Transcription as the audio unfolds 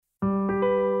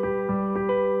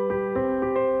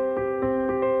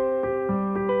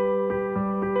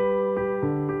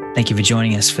Thank you for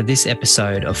joining us for this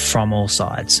episode of From All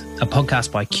Sides, a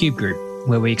podcast by Cube Group,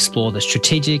 where we explore the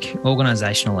strategic,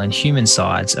 organisational and human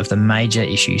sides of the major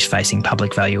issues facing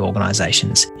public value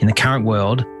organisations in the current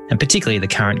world, and particularly the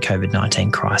current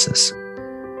COVID-19 crisis.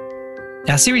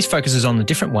 Our series focuses on the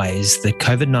different ways the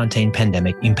COVID-19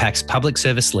 pandemic impacts public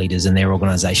service leaders and their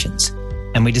organisations,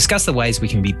 and we discuss the ways we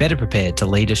can be better prepared to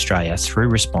lead Australia through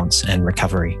response and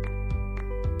recovery.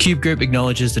 Cube Group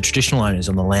acknowledges the traditional owners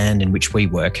on the land in which we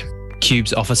work.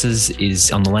 Cube's offices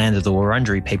is on the land of the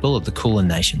Wurundjeri people of the Kulin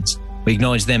Nations. We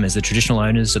acknowledge them as the traditional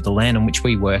owners of the land on which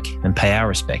we work and pay our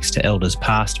respects to elders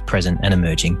past, present and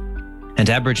emerging, and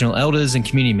to Aboriginal elders and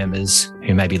community members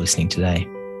who may be listening today.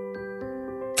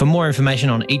 For more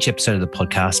information on each episode of the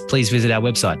podcast, please visit our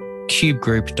website,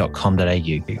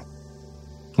 cubegroup.com.au.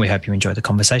 We hope you enjoy the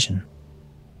conversation.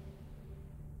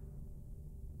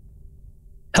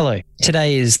 Hello,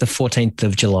 today is the 14th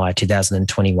of July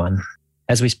 2021.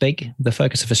 As we speak, the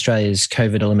focus of Australia's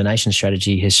COVID elimination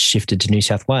strategy has shifted to New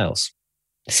South Wales.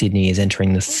 Sydney is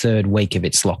entering the third week of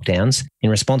its lockdowns in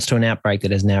response to an outbreak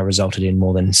that has now resulted in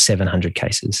more than 700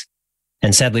 cases.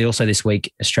 And sadly, also this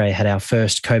week, Australia had our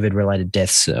first COVID-related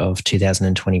deaths of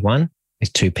 2021,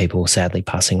 with 2 people sadly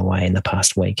passing away in the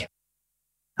past week.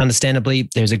 Understandably,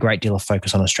 there's a great deal of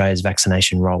focus on Australia's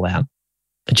vaccination rollout.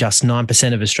 Just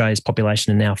 9% of Australia's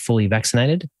population are now fully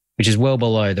vaccinated, which is well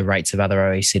below the rates of other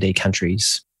OECD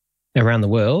countries. Around the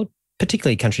world,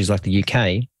 particularly countries like the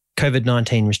UK,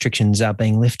 COVID-19 restrictions are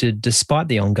being lifted despite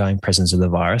the ongoing presence of the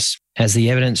virus, as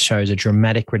the evidence shows a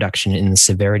dramatic reduction in the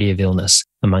severity of illness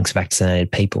amongst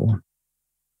vaccinated people.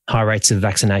 High rates of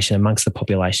vaccination amongst the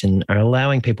population are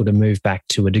allowing people to move back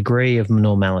to a degree of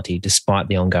normality despite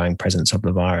the ongoing presence of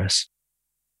the virus.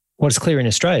 What is clear in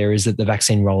Australia is that the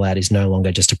vaccine rollout is no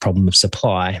longer just a problem of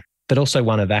supply, but also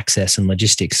one of access and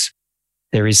logistics.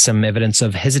 There is some evidence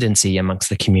of hesitancy amongst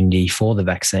the community for the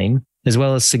vaccine, as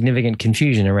well as significant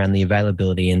confusion around the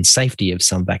availability and safety of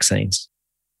some vaccines.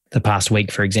 The past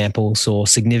week, for example, saw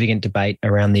significant debate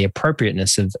around the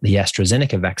appropriateness of the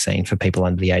AstraZeneca vaccine for people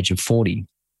under the age of 40.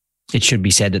 It should be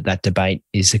said that that debate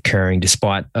is occurring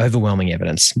despite overwhelming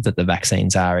evidence that the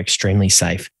vaccines are extremely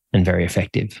safe and very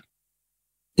effective.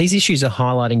 These issues are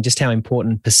highlighting just how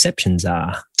important perceptions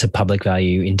are to public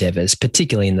value endeavours,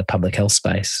 particularly in the public health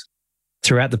space.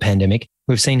 Throughout the pandemic,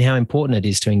 we've seen how important it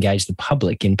is to engage the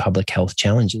public in public health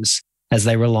challenges, as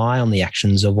they rely on the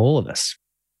actions of all of us.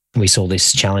 We saw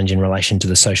this challenge in relation to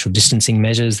the social distancing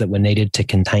measures that were needed to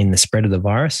contain the spread of the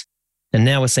virus, and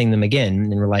now we're seeing them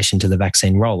again in relation to the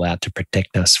vaccine rollout to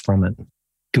protect us from it.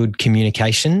 Good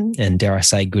communication, and dare I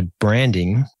say good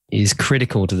branding, is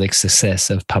critical to the success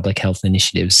of public health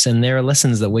initiatives, and there are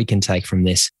lessons that we can take from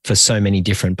this for so many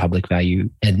different public value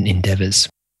endeavours.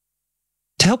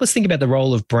 To help us think about the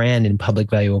role of brand in public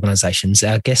value organisations,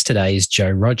 our guest today is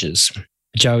Joe Rogers.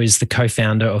 Joe is the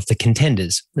co-founder of The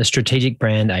Contenders, a strategic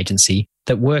brand agency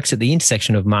that works at the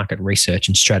intersection of market research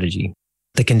and strategy.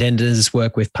 The Contenders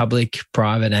work with public,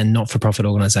 private and not-for-profit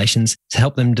organisations to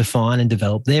help them define and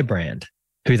develop their brand,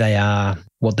 who they are,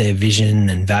 what their vision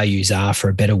and values are for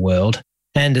a better world.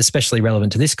 And especially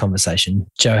relevant to this conversation,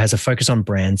 Joe has a focus on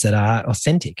brands that are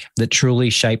authentic, that truly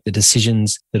shape the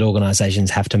decisions that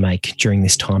organisations have to make during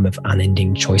this time of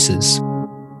unending choices.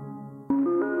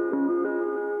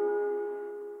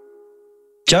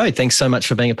 Joe, thanks so much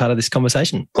for being a part of this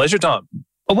conversation. Pleasure, Tom.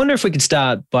 I wonder if we could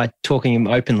start by talking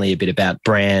openly a bit about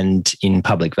brand in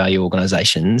public value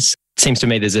organisations. It seems to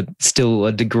me there's still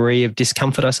a degree of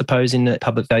discomfort, I suppose, in the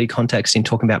public value context in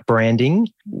talking about branding.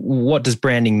 What does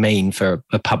branding mean for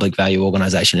a public value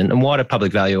organisation, and why do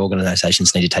public value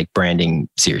organisations need to take branding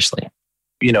seriously?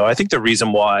 I think the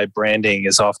reason why branding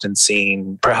is often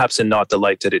seen, perhaps in not the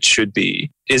light that it should be,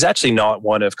 is actually not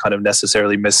one of kind of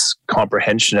necessarily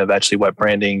miscomprehension of actually what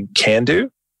branding can do.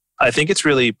 I think it's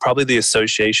really probably the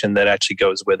association that actually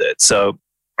goes with it. So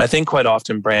I think quite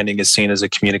often branding is seen as a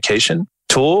communication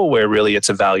tool, where really it's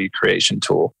a value creation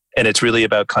tool. And it's really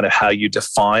about kind of how you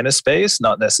define a space,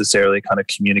 not necessarily kind of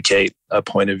communicate a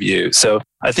point of view. So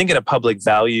I think in a public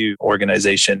value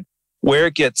organization, where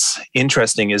it gets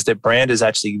interesting is that brand is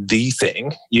actually the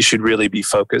thing you should really be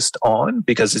focused on,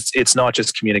 because it's not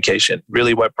just communication.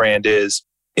 Really what brand is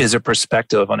a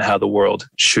perspective on how the world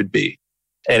should be.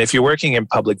 And if you're working in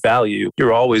public value,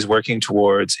 you're always working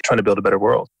towards trying to build a better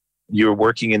world. You're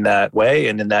working in that way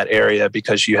and in that area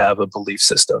because you have a belief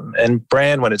system. And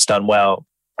brand, when it's done well,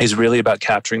 is really about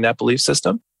capturing that belief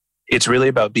system. It's really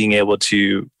about being able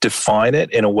to define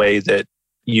it in a way that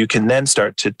you can then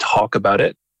start to talk about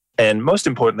it and, most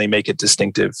importantly, make it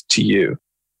distinctive to you.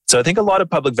 So I think a lot of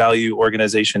public value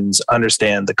organizations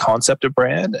understand the concept of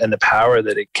brand and the power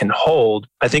that it can hold.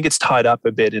 I think it's tied up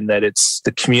a bit in that it's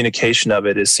the communication of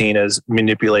it is seen as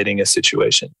manipulating a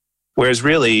situation. Whereas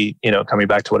really, coming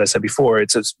back to what I said before,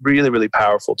 it's a really, really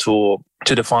powerful tool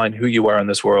to define who you are in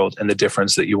this world and the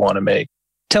difference that you want to make.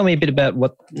 Tell me a bit about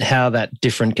how that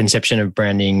different conception of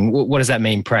branding, what does that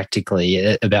mean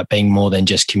practically about being more than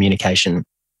just communication?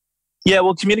 Yeah,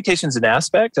 well, communication is an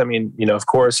aspect. I mean, of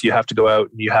course, you have to go out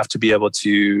and you have to be able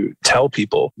to tell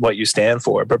people what you stand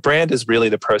for. But brand is really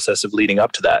the process of leading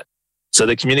up to that. So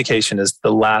the communication is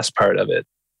the last part of it.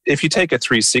 If you take a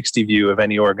 360 view of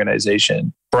any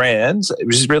organization, brand,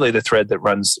 which is really the thread that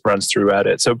runs throughout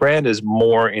it. So brand is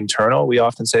more internal, we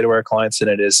often say to our clients, than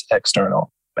it is external.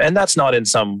 And that's not in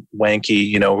some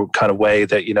wanky, kind of way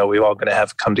that, we're all going to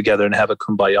have come together and have a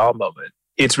kumbaya moment.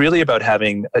 It's really about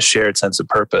having a shared sense of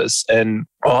purpose. And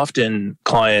often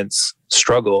clients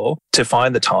struggle to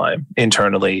find the time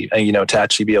internally, and, to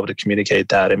actually be able to communicate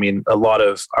that. I mean, a lot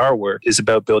of our work is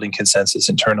about building consensus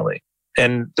internally.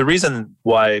 And the reason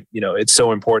why, it's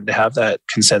so important to have that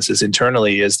consensus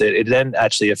internally is that it then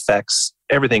actually affects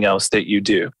everything else that you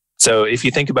do. So if you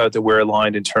think about that we're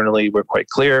aligned internally, we're quite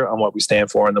clear on what we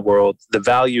stand for in the world, the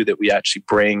value that we actually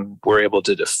bring, we're able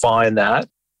to define that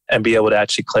and be able to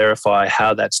actually clarify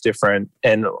how that's different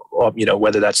and,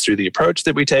 whether that's through the approach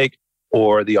that we take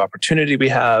or the opportunity we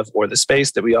have or the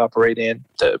space that we operate in,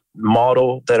 the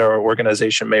model that our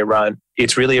organization may run.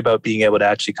 It's really about being able to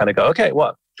actually kind of go, okay,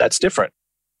 well, that's different.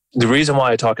 The reason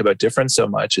why I talk about difference so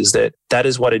much is that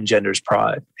is what engenders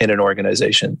pride in an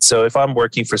organization. So if I'm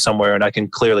working for somewhere and I can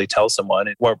clearly tell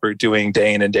someone what we're doing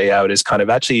day in and day out is kind of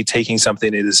actually taking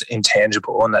something that is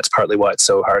intangible, and that's partly why it's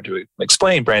so hard to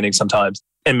explain branding sometimes,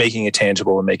 and making it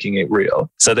tangible and making it real.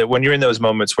 So that when you're in those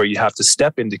moments where you have to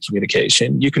step into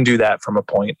communication, you can do that from a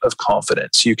point of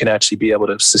confidence. You can actually be able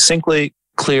to succinctly,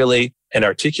 clearly, and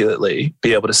articulately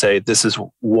be able to say, this is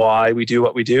why we do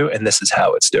what we do, and this is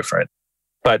how it's different.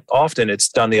 But often it's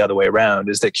done the other way around,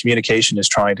 is that communication is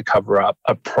trying to cover up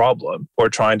a problem or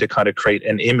trying to kind of create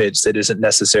an image that isn't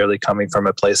necessarily coming from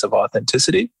a place of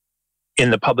authenticity. In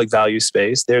the public value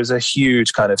space, there's a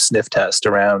huge kind of sniff test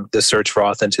around the search for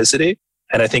authenticity.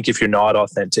 And I think if you're not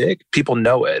authentic, people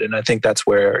know it. And I think that's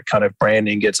where kind of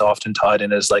branding gets often tied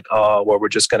in as like, oh, well, we're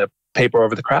just going to paper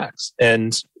over the cracks.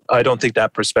 And I don't think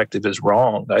that perspective is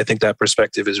wrong. I think that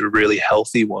perspective is a really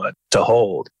healthy one to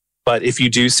hold. But if you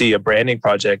do see a branding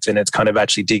project and it's kind of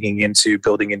actually digging into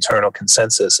building internal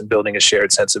consensus and building a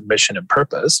shared sense of mission and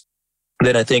purpose,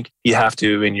 then I think you have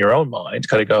to, in your own mind,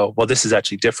 kind of go, well, this is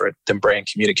actually different than brand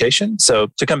communication. So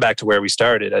to come back to where we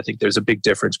started, I think there's a big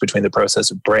difference between the process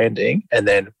of branding and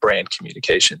then brand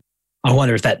communication. I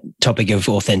wonder if that topic of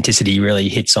authenticity really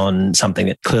hits on something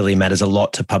that clearly matters a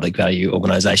lot to public value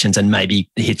organizations and maybe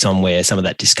hits on where some of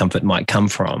that discomfort might come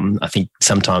from. I think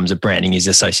sometimes a branding is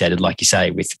associated, like you say,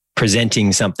 with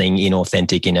presenting something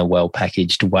inauthentic in a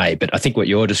well-packaged way. But I think what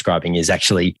you're describing is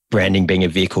actually branding being a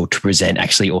vehicle to present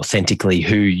actually authentically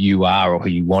who you are or who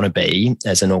you want to be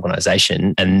as an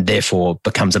organization, and therefore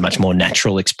becomes a much more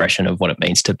natural expression of what it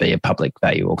means to be a public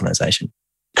value organization.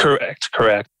 Correct.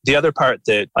 The other part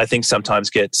that I think sometimes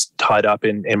gets tied up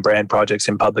in brand projects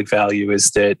in public value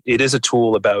is that it is a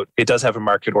tool it does have a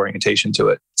market orientation to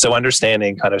it. So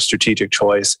understanding kind of strategic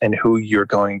choice and who you're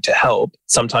going to help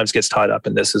sometimes gets tied up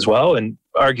in this as well. And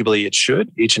arguably it should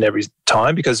each and every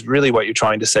time, because really what you're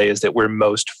trying to say is that we're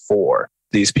most for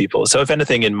these people. So if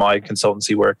anything, in my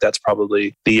consultancy work, that's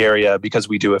probably the area, because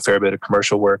we do a fair bit of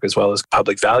commercial work as well as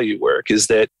public value work, is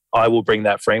that I will bring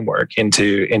that framework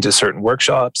into certain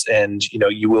workshops, and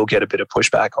you will get a bit of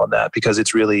pushback on that, because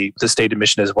it's really the stated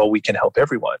mission is, well, we can help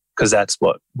everyone because that's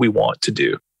what we want to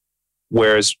do.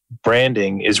 Whereas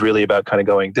branding is really about kind of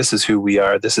going, this is who we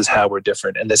are, this is how we're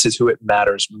different, and this is who it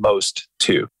matters most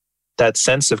to. That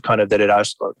sense of kind of that it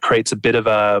creates a bit of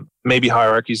a, maybe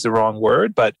hierarchy is the wrong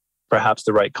word, but perhaps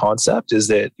the right concept is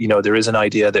that, there is an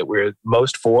idea that we're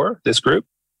most for this group,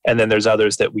 and then there's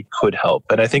others that we could help.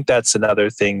 And I think that's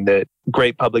another thing that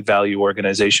great public value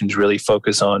organizations really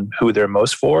focus on, who they're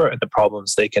most for and the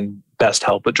problems they can best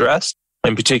help address,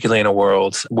 and particularly in a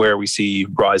world where we see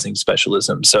rising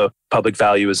specialism. So public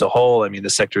value as a whole, I mean,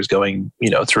 the sector is going,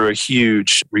 through a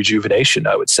huge rejuvenation,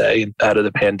 I would say. And out of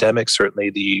the pandemic, certainly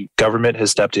the government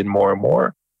has stepped in more and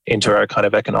more into our kind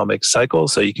of economic cycle.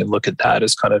 So you can look at that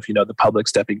as kind of, the public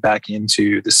stepping back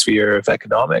into the sphere of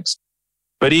economics.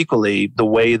 But equally, the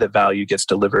way that value gets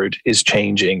delivered is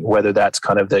changing, whether that's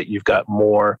kind of that you've got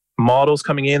more models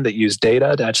coming in that use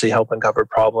data to actually help uncover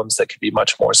problems that can be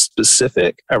much more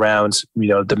specific around,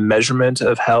 the measurement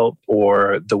of help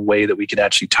or the way that we can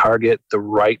actually target the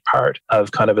right part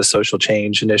of kind of a social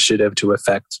change initiative to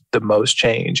affect the most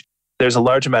change. There's a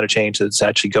large amount of change that's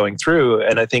actually going through.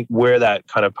 And I think where that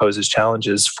kind of poses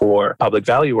challenges for public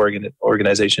value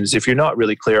organizations, if you're not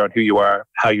really clear on who you are,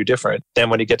 how you're different, then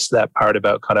when it gets to that part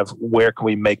about kind of where can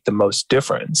we make the most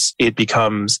difference, it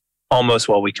becomes almost,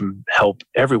 well, we can help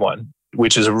everyone,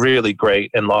 which is a really great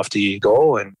and lofty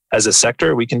goal. And as a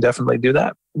sector, we can definitely do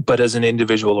that. But as an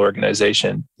individual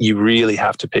organization, you really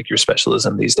have to pick your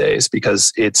specialism these days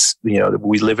because it's,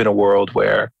 we live in a world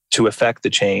where to affect the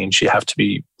change, you have to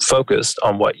be focused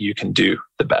on what you can do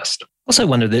the best. Also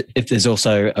wondered if there's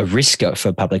also a risk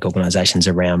for public organizations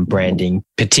around branding,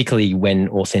 particularly when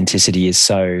authenticity is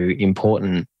so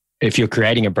important. If you're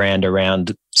creating a brand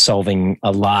around solving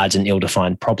a large and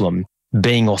ill-defined problem,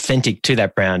 being authentic to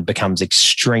that brand becomes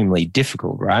extremely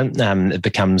difficult, right? It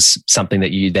becomes something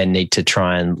that you then need to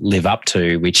try and live up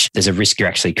to, which there's a risk you're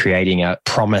actually creating a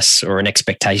promise or an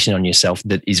expectation on yourself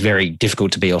that is very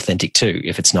difficult to be authentic to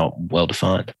if it's not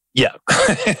well-defined. Yeah,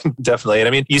 definitely. And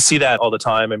I mean, you see that all the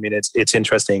time. I mean, it's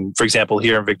interesting. For example,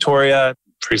 here in Victoria,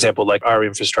 for example, like our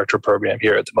infrastructure program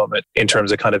here at the moment, in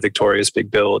terms of kind of Victoria's Big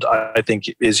Build, I think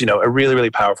is, a really,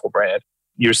 really powerful brand.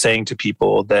 You're saying to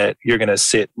people that you're going to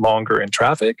sit longer in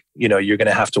traffic. You're going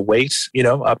to have to wait,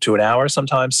 up to an hour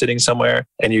sometimes sitting somewhere,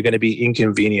 and you're going to be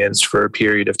inconvenienced for a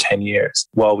period of 10 years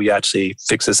while we actually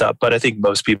fix this up. But I think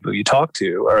most people you talk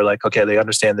to are like, okay, they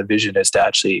understand the vision is to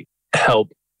actually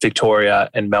help Victoria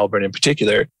and Melbourne in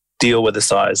particular deal with the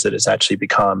size that it's actually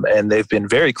become. And they've been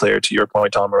very clear, to your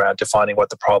point, Tom, around defining what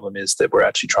the problem is that we're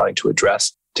actually trying to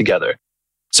address together.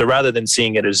 So rather than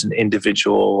seeing it as an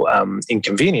individual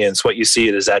inconvenience, what you see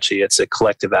it as actually it's a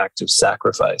collective act of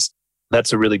sacrifice.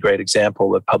 That's a really great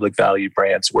example of public value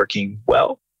brands working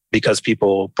well because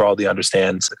people broadly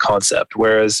understand the concept.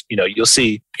 Whereas, you'll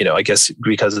see, I guess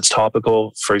because it's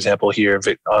topical, for example, here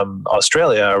in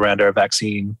Australia around our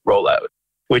vaccine rollout,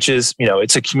 which is,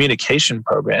 it's a communication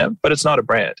program, but it's not a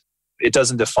brand. It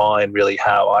doesn't define really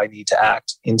how I need to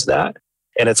act into that.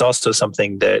 And it's also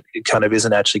something that it kind of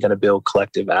isn't actually going to build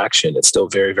collective action. It's still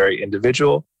very, very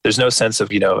individual. There's no sense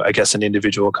of, I guess an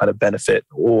individual kind of benefit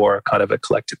or kind of a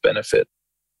collective benefit.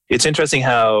 It's interesting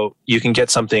how you can get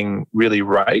something really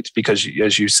right because,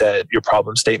 as you said, your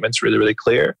problem statement's really, really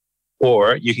clear,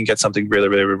 or you can get something really,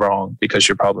 really wrong because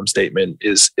your problem statement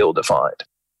is ill-defined.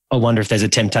 I wonder if there's a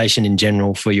temptation in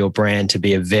general for your brand to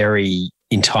be a very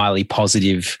entirely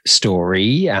positive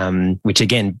story, which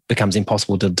again becomes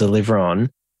impossible to deliver on.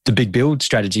 The Big Build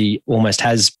strategy almost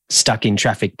has stuck in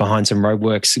traffic behind some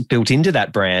roadworks built into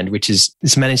that brand, which is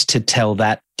it's managed to tell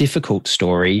that difficult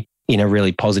story in a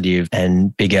really positive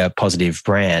and bigger positive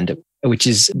brand, which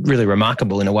is really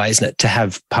remarkable in a way, isn't it? To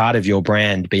have part of your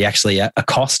brand be actually a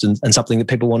cost and something that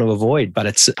people want to avoid, but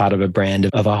it's part of a brand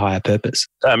of a higher purpose.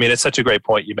 I mean, it's such a great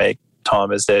point you make,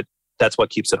 Tom, is that that's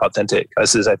what keeps it authentic.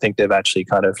 This is, I think they've actually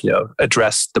kind of,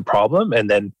 addressed the problem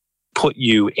and then put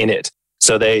you in it.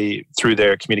 So they, through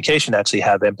their communication, actually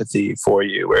have empathy for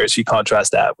you. Whereas you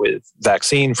contrast that with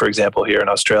vaccine, for example, here in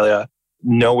Australia,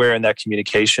 nowhere in that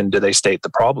communication do they state the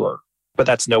problem, but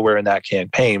that's nowhere in that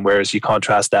campaign. Whereas you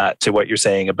contrast that to what you're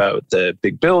saying about the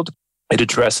Big Build, it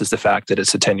addresses the fact that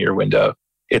it's a 10-year window.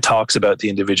 It talks about the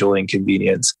individual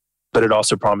inconvenience, but it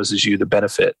also promises you the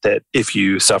benefit that if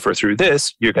you suffer through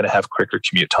this, you're going to have quicker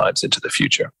commute times into the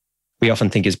future. We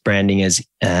often think as branding as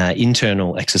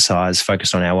internal exercise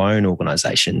focused on our own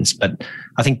organizations. But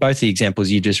I think both the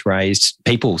examples you just raised,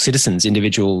 people, citizens,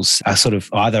 individuals are sort of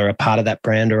either a part of that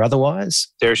brand or otherwise.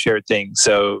 They're shared things.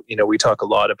 So, we talk a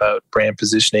lot about brand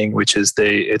positioning, which is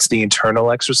it's the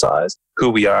internal exercise, who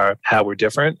we are, how we're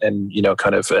different, and,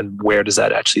 and where does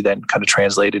that actually then kind of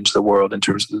translate into the world in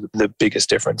terms of the biggest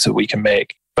difference that we can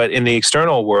make. But in the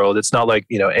external world, it's not like,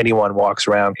 anyone walks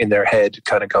around in their head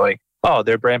kind of going, oh,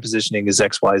 their brand positioning is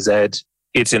X, Y, Z.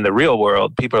 It's in the real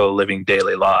world. People are living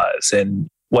daily lives. And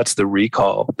what's the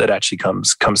recall that actually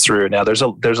comes through? Now, there's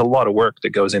a lot of work that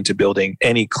goes into building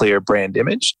any clear brand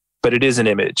image, but it is an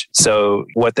image. So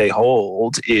what they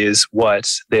hold is what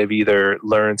they've either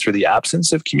learned through the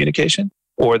absence of communication,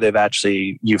 or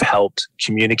you've helped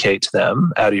communicate to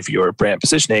them out of your brand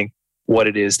positioning what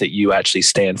it is that you actually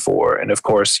stand for. And of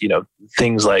course,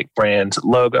 things like brand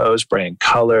logos, brand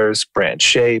colors, brand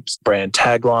shapes, brand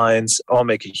taglines all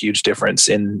make a huge difference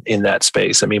in that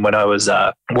space. I mean, when I was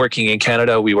working in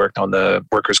Canada, we worked on the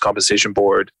Workers' Compensation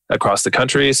Board across the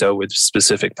country. So with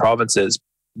specific provinces,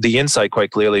 the insight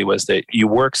quite clearly was that you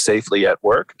work safely at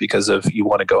work because of you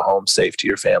want to go home safe to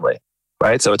your family.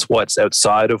 right? So it's what's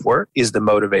outside of work is the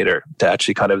motivator to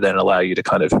actually kind of then allow you to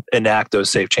kind of enact those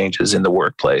safe changes in the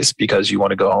workplace because you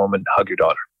want to go home and hug your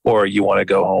daughter, or you want to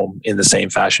go home in the same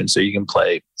fashion so you can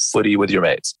play footy with your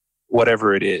mates.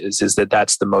 Whatever it is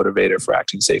that's the motivator for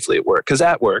acting safely at work. Because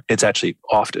at work, it's actually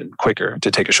often quicker to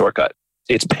take a shortcut.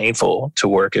 It's painful to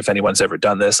work. If anyone's ever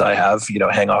done this, I have,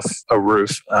 hang off a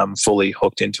roof fully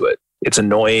hooked into it. It's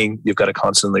annoying. You've got to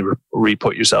constantly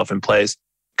re-put yourself in place.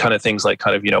 Kind of things like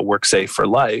work safe for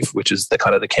life, which is the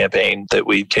kind of the campaign that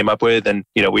we came up with. And,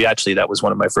 that was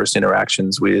one of my first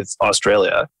interactions with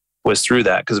Australia was through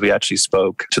that, because we actually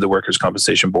spoke to the Workers'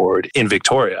 Compensation Board in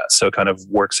Victoria. So kind of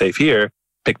Work Safe here,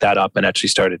 picked that up and actually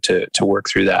started to work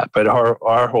through that. But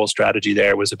our whole strategy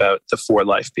there was about the for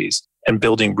life piece and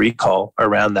building recall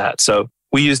around that. So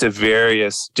we used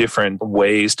various different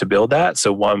ways to build that.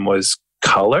 So one was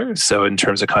color. So in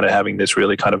terms of kind of having this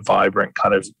really kind of vibrant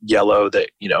kind of yellow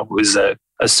that, was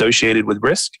associated with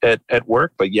risk at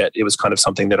work, but yet it was kind of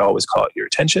something that always caught your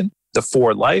attention. The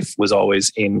for life was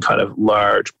always in kind of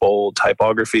large, bold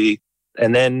typography.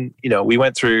 And then, we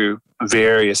went through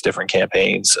various different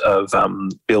campaigns of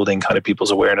building kind of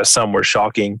people's awareness. Some were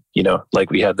shocking, like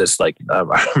we had this, I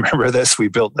remember this, we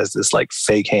built this like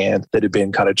fake hand that had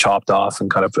been kind of chopped off and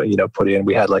kind of, put in.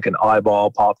 We had like an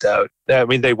eyeball popped out. I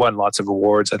mean, they won lots of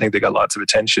awards. I think they got lots of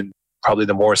attention. Probably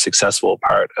the more successful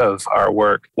part of our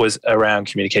work was around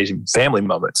communication family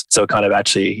moments. So kind of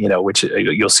actually, which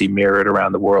you'll see mirrored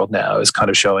around the world now, is kind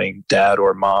of showing dad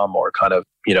or mom or kind of,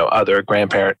 other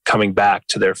grandparent coming back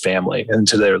to their family and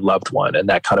to their loved one, and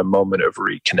that kind of moment of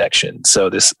reconnection.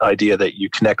 So this idea that you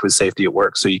connect with safety at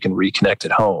work so you can reconnect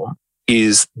at home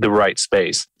is the right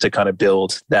space to kind of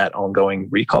build that ongoing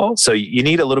recall. So you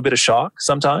need a little bit of shock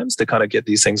sometimes to kind of get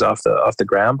these things off the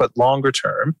ground, but longer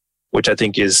term, which I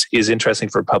think is interesting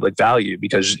for public value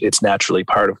because it's naturally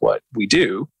part of what we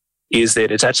do, is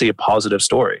that it's actually a positive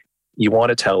story. You want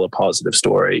to tell a positive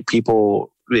story.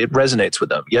 People, it resonates with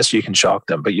them. Yes, you can shock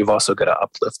them, but you've also got to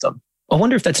uplift them. I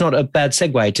wonder if that's not a bad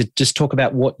segue to just talk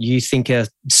about what you think are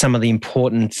some of the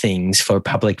important things for a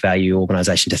public value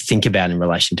organisation to think about in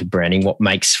relation to branding, what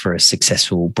makes for a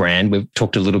successful brand. We've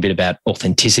talked a little bit about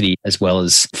authenticity as well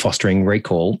as fostering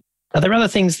recall. Are there other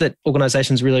things that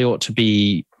organisations really ought to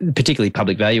be, particularly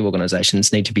public value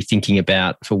organisations, need to be thinking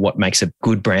about for what makes a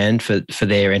good brand for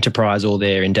their enterprise or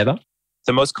their endeavour?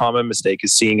 The most common mistake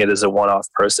is seeing it as a one-off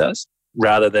process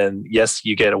rather than, yes,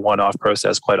 you get a one-off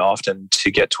process quite often to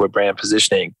get to a brand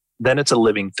positioning. Then it's a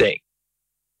living thing.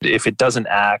 If it doesn't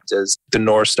act as the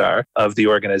North Star of the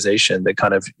organization that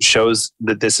kind of shows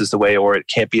that this is the way, or it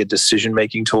can't be a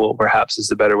decision-making tool, perhaps is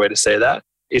the better way to say that,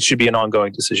 it should be an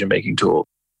ongoing decision-making tool.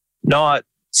 Not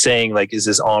saying like, is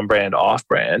this on brand, off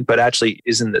brand, but actually,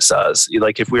 isn't this us?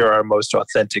 Like if we are our most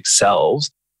authentic selves,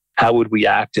 how would we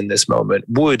act in this moment?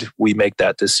 Would we make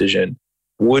that decision?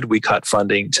 Would we cut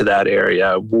funding to that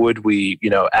area? Would we,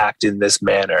 act in this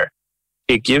manner?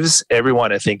 It gives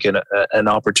everyone, I think, an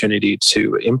opportunity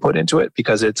to input into it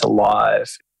because it's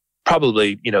alive.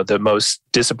 Probably, the most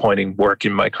disappointing work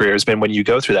in my career has been when you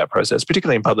go through that process,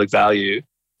 particularly in public value.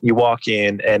 You walk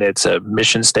in and it's a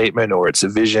mission statement or it's a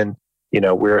vision,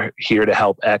 we're here to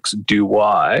help X do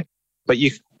Y, but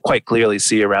you quite clearly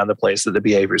see around the place that the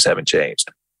behaviors haven't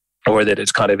changed or that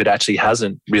it actually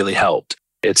hasn't really helped.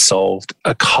 It's solved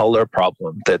a color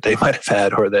problem that they might have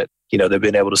had, or that, they've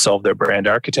been able to solve their brand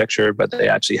architecture, but they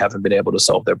actually haven't been able to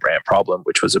solve their brand problem,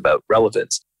 which was about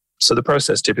relevance. So the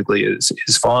process typically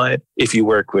is fine. If you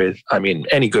work with,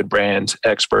 any good brand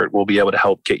expert will be able to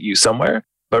help get you somewhere.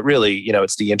 But really,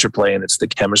 it's the interplay and it's the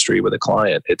chemistry with a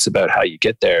client. It's about how you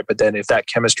get there. But then if that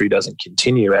chemistry doesn't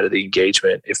continue out of the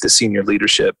engagement, if the senior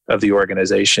leadership of the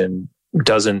organization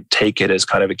doesn't take it as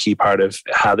kind of a key part of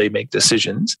how they make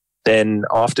decisions, then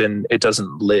often it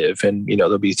doesn't live. And,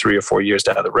 there'll be 3 or 4 years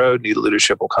down the road, new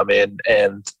leadership will come in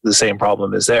and the same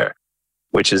problem is there,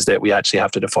 which is that we actually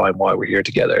have to define why we're here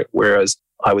together. Whereas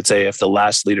I would say if the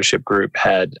last leadership group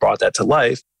had brought that to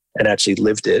life and actually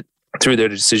lived it, through their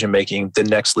decision making, the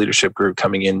next leadership group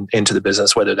coming into the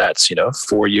business, whether that's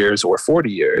 4 years or 40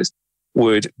 years,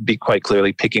 would be quite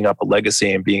clearly picking up a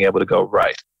legacy and being able to go,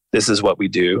 right, this is what we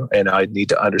do, and I need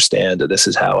to understand that this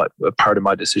is how a part of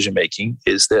my decision making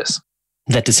is this.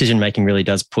 That decision making really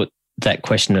does put that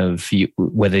question of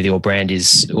whether your brand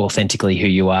is authentically who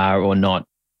you are or not.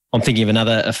 I'm thinking of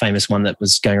a famous one that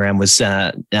was going around was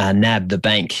NAB, the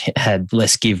bank, had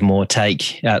less give, more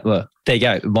take. Well, there you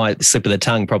go. My slip of the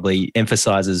tongue probably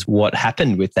emphasizes what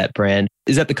happened with that brand.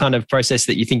 Is that the kind of process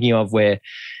that you're thinking of where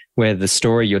the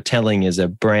story you're telling as a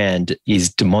brand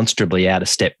is demonstrably out of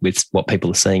step with what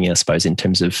people are seeing, I suppose, in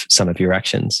terms of some of your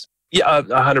actions? Yeah,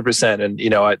 100%.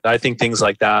 And, I think things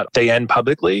like that, they end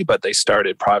publicly, but they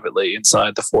started privately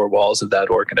inside the four walls of that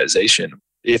organization.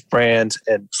 If brand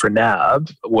and for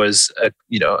NAB was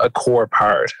a core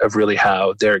part of really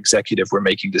how their executive were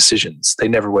making decisions, they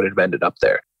never would have ended up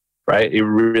there, right? It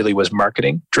really was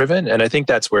marketing driven. And I think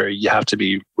that's where you have to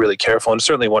be really careful. And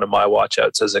certainly one of my watch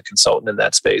outs as a consultant in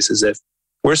that space is if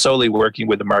we're solely working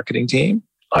with the marketing team,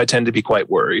 I tend to be quite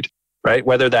worried. Right?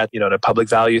 Whether that, in a public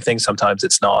value thing, sometimes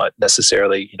it's not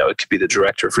necessarily, it could be the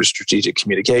director for strategic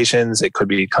communications. It could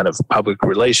be kind of public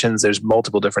relations. There's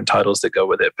multiple different titles that go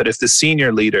with it. But if the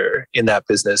senior leader in that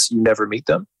business, you never meet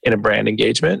them in a brand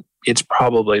engagement, it's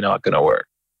probably not going to work.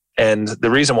 And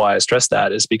the reason why I stress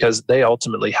that is because they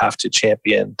ultimately have to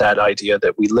champion that idea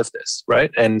that we live this, right?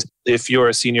 And if you're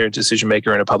a senior decision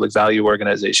maker in a public value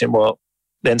organization, well,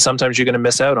 then sometimes you're going to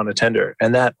miss out on a tender.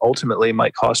 And that ultimately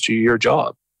might cost you your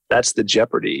job. That's the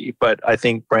jeopardy. But I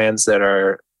think brands that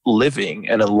are living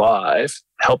and alive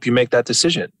help you make that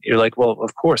decision. You're like, well,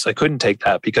 of course, I couldn't take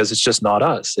that because it's just not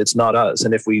us. It's not us.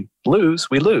 And if we lose,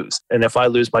 we lose. And if I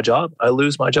lose my job, I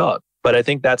lose my job. But I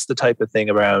think that's the type of thing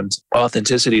around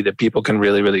authenticity that people can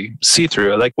really, really see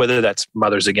through. Like whether that's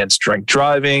Mothers Against Drink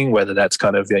Driving, whether that's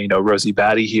kind of, Rosie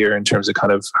Batty here in terms of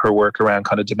kind of her work around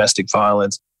kind of domestic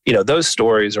violence. Those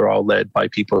stories are all led by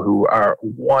people who are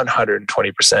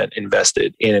 120%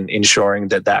 invested in ensuring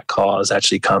that cause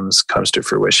actually comes to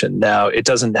fruition. Now, it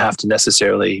doesn't have to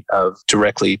necessarily have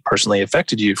directly personally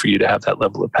affected you for you to have that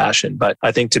level of passion. But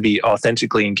I think to be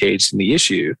authentically engaged in the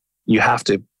issue, you have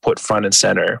to put front and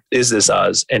center, is this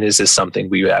us? And is this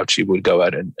something we actually would go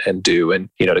out and do? And,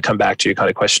 to come back to your kind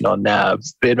of question on NAB,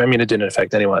 it didn't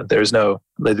affect anyone. The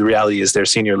reality is their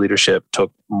senior leadership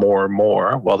took more and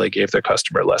more while they gave their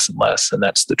customer less and less. And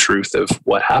that's the truth of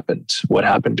what happened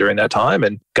during that time.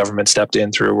 And government stepped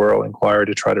in through a royal inquiry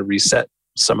to try to reset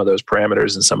some of those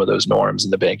parameters and some of those norms in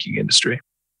the banking industry.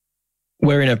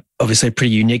 We're in obviously a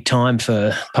pretty unique time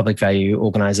for public value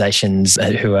organisations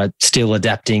who are still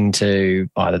adapting to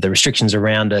either the restrictions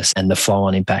around us and the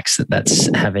flow-on impacts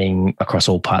that's having across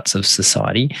all parts of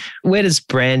society. Where does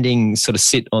branding sort of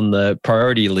sit on the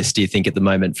priority list, do you think, at the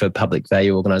moment for public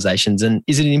value organisations? And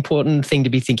is it an important thing to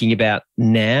be thinking about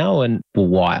now, and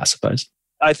why, I suppose?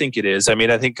 I think it is. I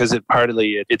think because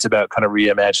partly it's about kind of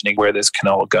reimagining where this can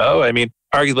all go.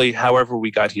 Arguably, however we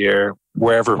got here,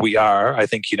 wherever we are, I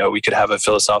think, we could have a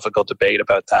philosophical debate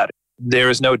about that. There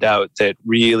is no doubt that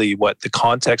really what the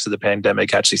context of the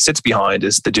pandemic actually sits behind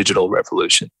is the digital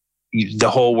revolution. The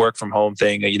whole work from home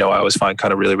thing, I always find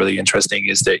kind of really, really interesting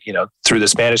is that, through the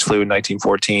Spanish flu in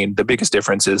 1914, the biggest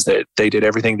difference is that they did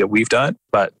everything that we've done,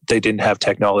 but they didn't have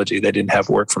technology. They didn't have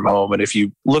work from home. And if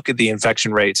you look at the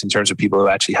infection rates in terms of people who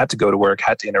actually had to go to work,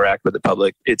 had to interact with the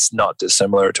public, it's not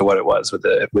dissimilar to what it was with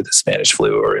the Spanish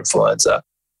flu or influenza.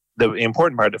 The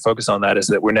important part to focus on that is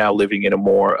that we're now living in a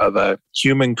more of a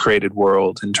human created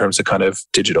world in terms of kind of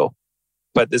digital.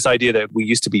 But this idea that we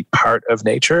used to be part of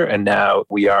nature and now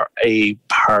we are a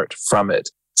part from it.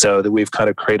 So that we've kind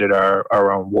of created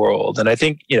our own world. And I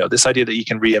think, this idea that you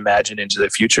can reimagine into the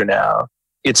future now,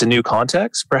 it's a new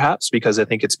context, perhaps, because I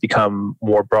think it's become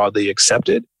more broadly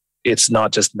accepted. It's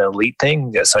not just an elite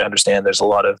thing. Yes, I understand there's a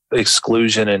lot of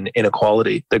exclusion and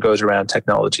inequality that goes around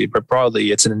technology, but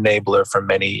broadly, it's an enabler for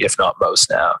many, if not most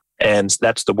now. And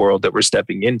that's the world that we're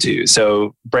stepping into.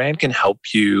 So brand can help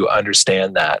you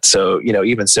understand that. So,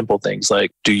 even simple things like,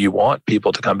 do you want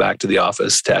people to come back to the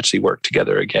office to actually work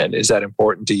together again? Is that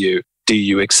important to you? Do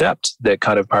you accept that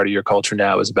kind of part of your culture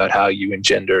now is about how you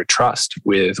engender trust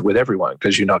with everyone?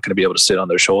 Because you're not going to be able to sit on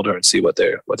their shoulder and see what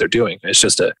they're doing. It's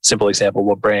just a simple example.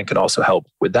 Well, brand can also help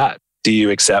with that. Do you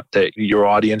accept that your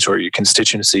audience or your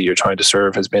constituency you're trying to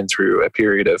serve has been through a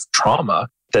period of trauma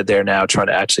that they're now trying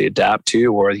to actually adapt to,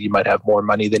 or you might have more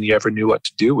money than you ever knew what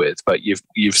to do with, but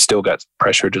you've still got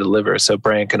pressure to deliver. So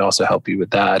brand can also help you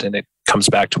with that. And it comes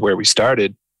back to where we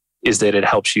started, is that it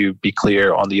helps you be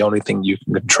clear on the only thing you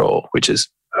can control, which is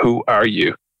who are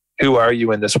you? Who are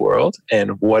you in this world?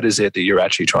 And what is it that you're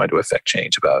actually trying to affect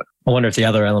change about? I wonder if the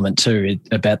other element too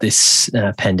about this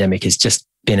pandemic has just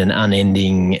been an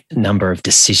unending number of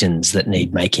decisions that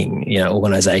need making,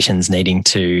 organizations needing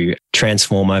to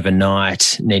transform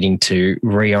overnight, needing to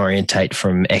reorientate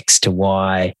from X to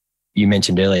Y. You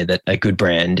mentioned earlier that a good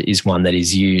brand is one that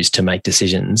is used to make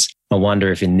decisions. I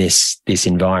wonder if in this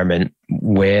environment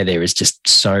where there is just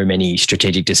so many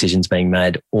strategic decisions being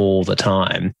made all the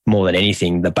time, more than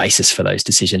anything, the basis for those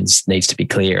decisions needs to be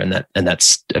clear, and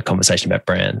that's a conversation about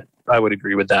brand. I would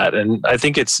agree with that. And I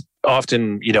think it's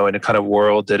often, in a kind of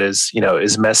world that is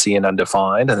messy and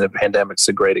undefined, and the pandemic's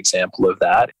a great example of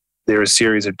that. There are a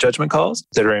series of judgment calls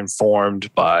that are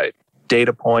informed by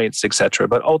data points, etc.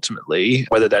 But ultimately,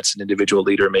 whether that's an individual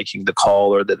leader making the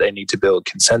call or that they need to build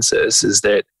consensus, is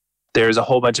that there's a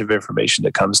whole bunch of information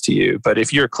that comes to you. But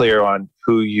if you're clear on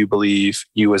who you believe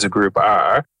you as a group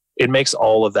are, it makes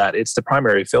all of that, it's the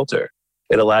primary filter.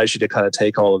 It allows you to kind of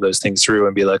take all of those things through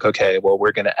and be like, okay, well,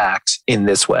 we're going to act in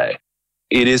this way.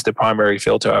 It is the primary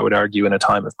filter, I would argue, in a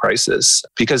time of crisis,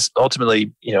 because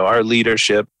ultimately, our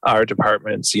leadership, our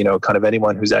departments, kind of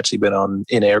anyone who's actually been on,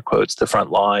 in air quotes, the front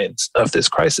lines of this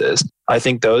crisis, I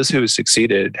think those who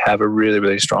succeeded have a really,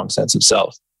 really strong sense of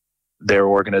self. Their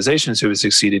organizations who have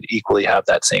succeeded equally have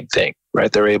that same thing,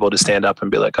 right? They're able to stand up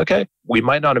and be like, okay, we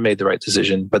might not have made the right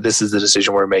decision, but this is the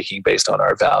decision we're making based on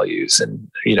our values. And,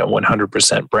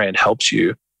 100% brand helps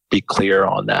you be clear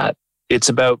on that. It's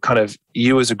about kind of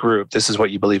you as a group. This is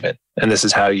what you believe in, and this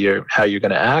is how you're going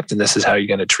to act, and this is how you're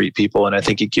going to treat people. And I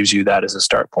think it gives you that as a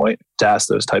start point to ask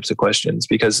those types of questions,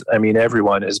 because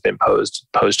everyone has been posed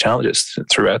challenges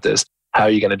throughout this. How are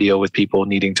you going to deal with people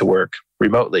needing to work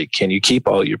remotely? Can you keep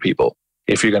all your people?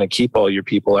 If you're going to keep all your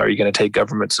people, are you going to take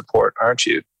government support? Aren't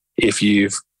you? If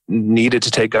you've needed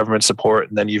to take government support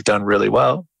and then you've done really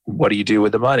well, what do you do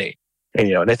with the money?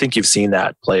 And I think you've seen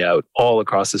that play out all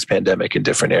across this pandemic in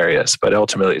different areas, but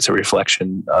ultimately it's a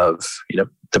reflection of,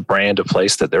 the brand of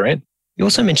place that they're in. You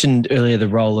also mentioned earlier the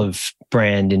role of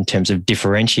brand in terms of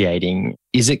differentiating.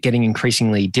 Is it getting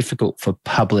increasingly difficult for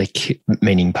public,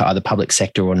 meaning either public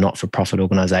sector or not-for-profit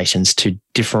organisations, to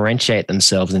differentiate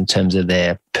themselves in terms of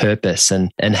their purpose?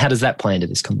 And how does that play into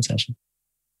this conversation?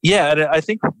 Yeah, and I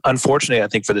think,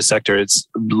 unfortunately, for the sector, it's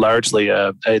largely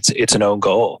it's an own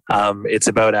goal. It's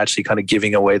about actually kind of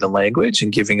giving away the language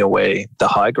and giving away the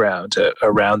high ground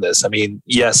around this.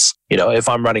 Yes, if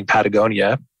I'm running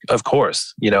Patagonia, of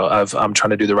course, I'm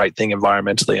trying to do the right thing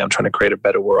environmentally. I'm trying to create a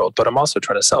better world, but I'm also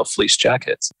trying to sell fleece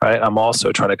jackets, right? I'm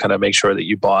also trying to kind of make sure that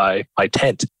you buy my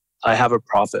tent. I have a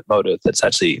profit motive that's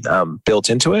actually built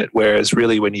into it. Whereas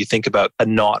really when you think about a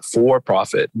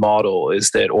not-for-profit model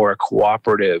or a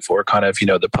cooperative or kind of,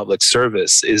 the public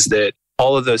service, is that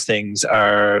all of those things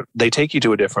they take you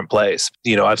to a different place.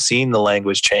 I've seen the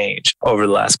language change over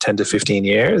the last 10 to 15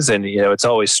 years. And, it's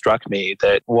always struck me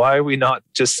that why are we not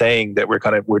just saying that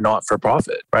we're not for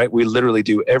profit, right? We literally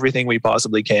do everything we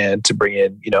possibly can to bring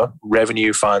in,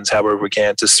 revenue funds, however we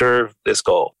can, to serve this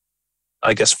goal.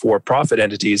 I guess for-profit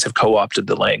entities have co-opted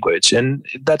the language, and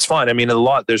that's fine.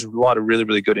 There's a lot of really,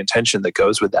 really good intention that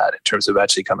goes with that in terms of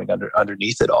actually coming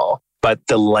underneath it all. But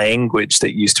the language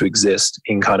that used to exist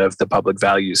in kind of the public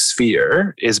value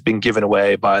sphere is being given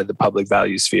away by the public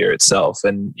value sphere itself.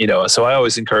 And, so I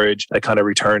always encourage a kind of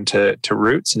return to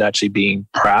roots and actually being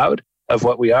proud of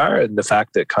what we are, and the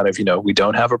fact that kind of, we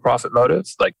don't have a profit motive,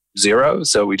 like zero.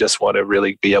 So we just want to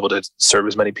really be able to serve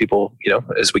as many people,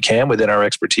 as we can within our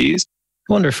expertise.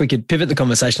 I wonder if we could pivot the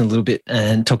conversation a little bit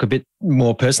and talk a bit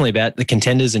more personally about the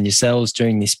contenders and yourselves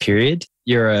during this period.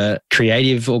 You're a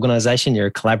creative organisation, you're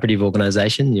a collaborative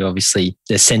organisation. You're obviously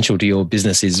essential to your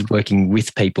business is working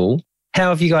with people. How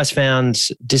have you guys found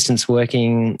distance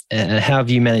working? How have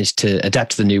you managed to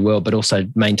adapt to the new world, but also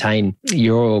maintain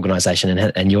your organisation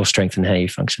and your strength and how you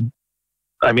function?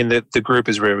 The group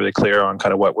is really, really clear on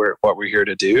kind of what we're here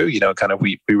to do.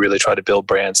 We really try to build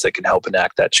brands that can help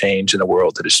enact that change in a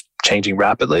world that is changing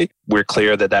rapidly. We're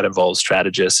clear that involves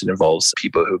strategists, it involves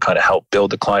people who kind of help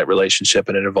build the client relationship,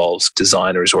 and it involves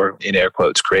designers, or in air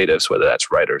quotes, creatives, whether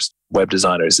that's writers, web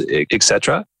designers,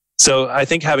 etc. So I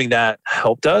think having that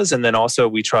helped us. And then also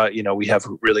we try, we have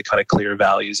really kind of clear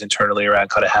values internally around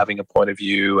kind of having a point of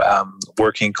view,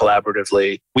 working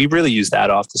collaboratively. We really use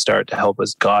that off the start to help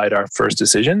us guide our first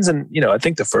decisions. And, I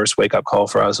think the first wake up call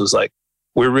for us was like,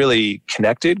 we're really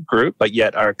connected group, but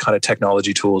yet our kind of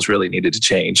technology tools really needed to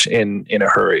change in a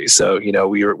hurry. So,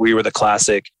 we were the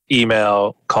classic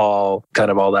email, call, kind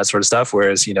of all that sort of stuff.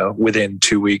 Whereas, within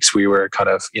 2 weeks, we were kind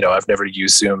of, I've never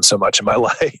used Zoom so much in my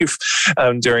life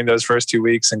during those first 2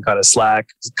 weeks, and kind of Slack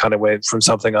kind of went from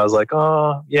something I was like,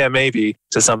 oh yeah, maybe,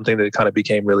 to something that kind of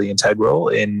became really integral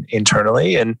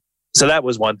internally. And so that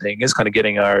was one thing, is kind of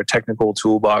getting our technical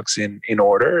toolbox in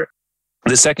order.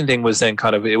 The second thing was then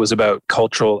it was about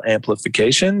cultural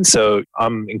amplification. So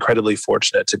I'm incredibly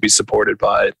fortunate to be supported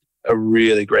by a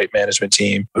really great management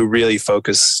team who really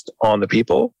focused on the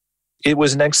people. It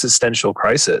was an existential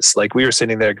crisis. Like, we were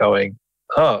sitting there going,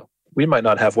 oh, we might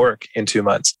not have work in 2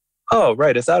 months. Oh,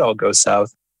 right. If that all goes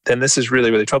south, then this is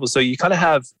really, really trouble. So you kind of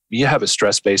have a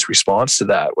stress-based response to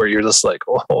that, where you're just like,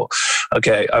 oh,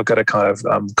 okay, I've got to kind of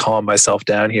calm myself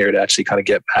down here to actually kind of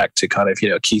get back to kind of,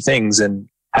 key things. And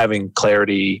having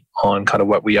clarity on kind of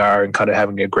what we are and kind of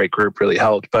having a great group really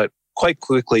helped. But quite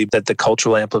quickly that the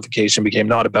cultural amplification became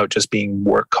not about just being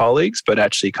work colleagues, but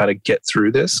actually kind of get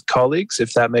through this colleagues,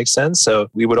 if that makes sense. So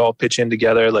we would all pitch in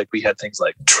together. Like we had things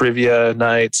like trivia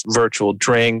nights, virtual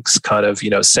drinks, kind of,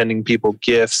 sending people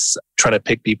gifts, trying to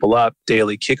pick people up,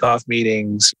 daily kickoff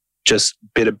meetings, just a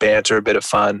bit of banter, a bit of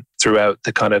fun throughout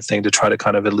the kind of thing to try to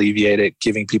kind of alleviate it,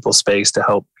 giving people space to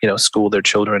help, school their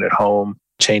children at home,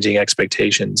 changing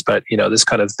expectations. But,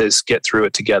 this get through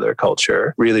it together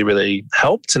culture really, really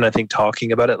helped. And I think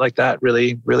talking about it like that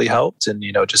really, really helped. And,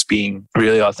 just being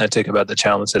really authentic about the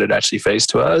challenge that it actually faced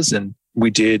to us. And we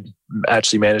did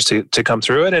actually manage to come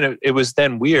through it. And it was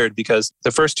then weird because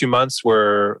the first 2 months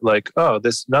were like,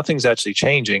 nothing's actually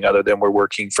changing other than we're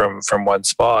working from one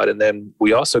spot. And then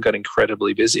we also got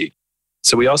incredibly busy.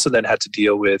 So we also then had to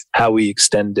deal with how we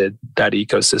extended that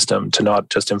ecosystem to not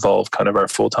just involve kind of our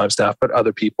full-time staff, but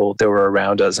other people that were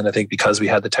around us. And I think because we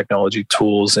had the technology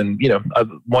tools and,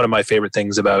 one of my favorite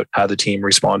things about how the team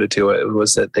responded to it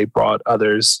was that they brought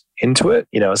others into it,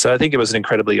 so I think it was an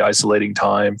incredibly isolating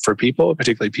time for people,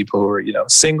 particularly people who were,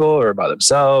 single or by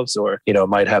themselves or,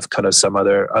 might have kind of some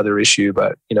other issue.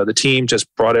 But, the team just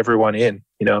brought everyone in,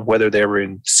 whether they were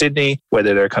in Sydney,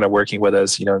 whether they're kind of working with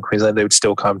us, in Queensland, they would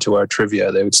still come to our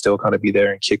trivia. They would still kind of be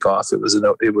there and kick off. It was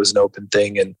an open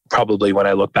thing. And probably when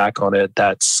I look back on it,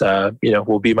 that's,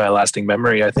 will be my lasting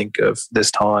memory, I think, of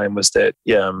this time was that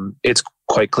it's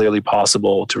quite clearly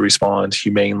possible to respond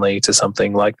humanely to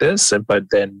something like this. But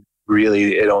then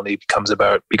really it only becomes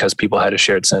about because people had a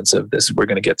shared sense of this, we're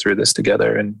going to get through this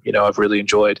together. And, I've really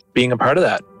enjoyed being a part of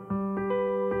that.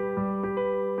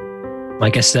 My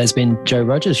guest today has been Joe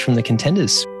Rogers from The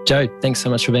Contenders. Joe, thanks so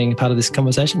much for being a part of this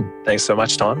conversation. Thanks so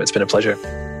much, Tom. It's been a pleasure.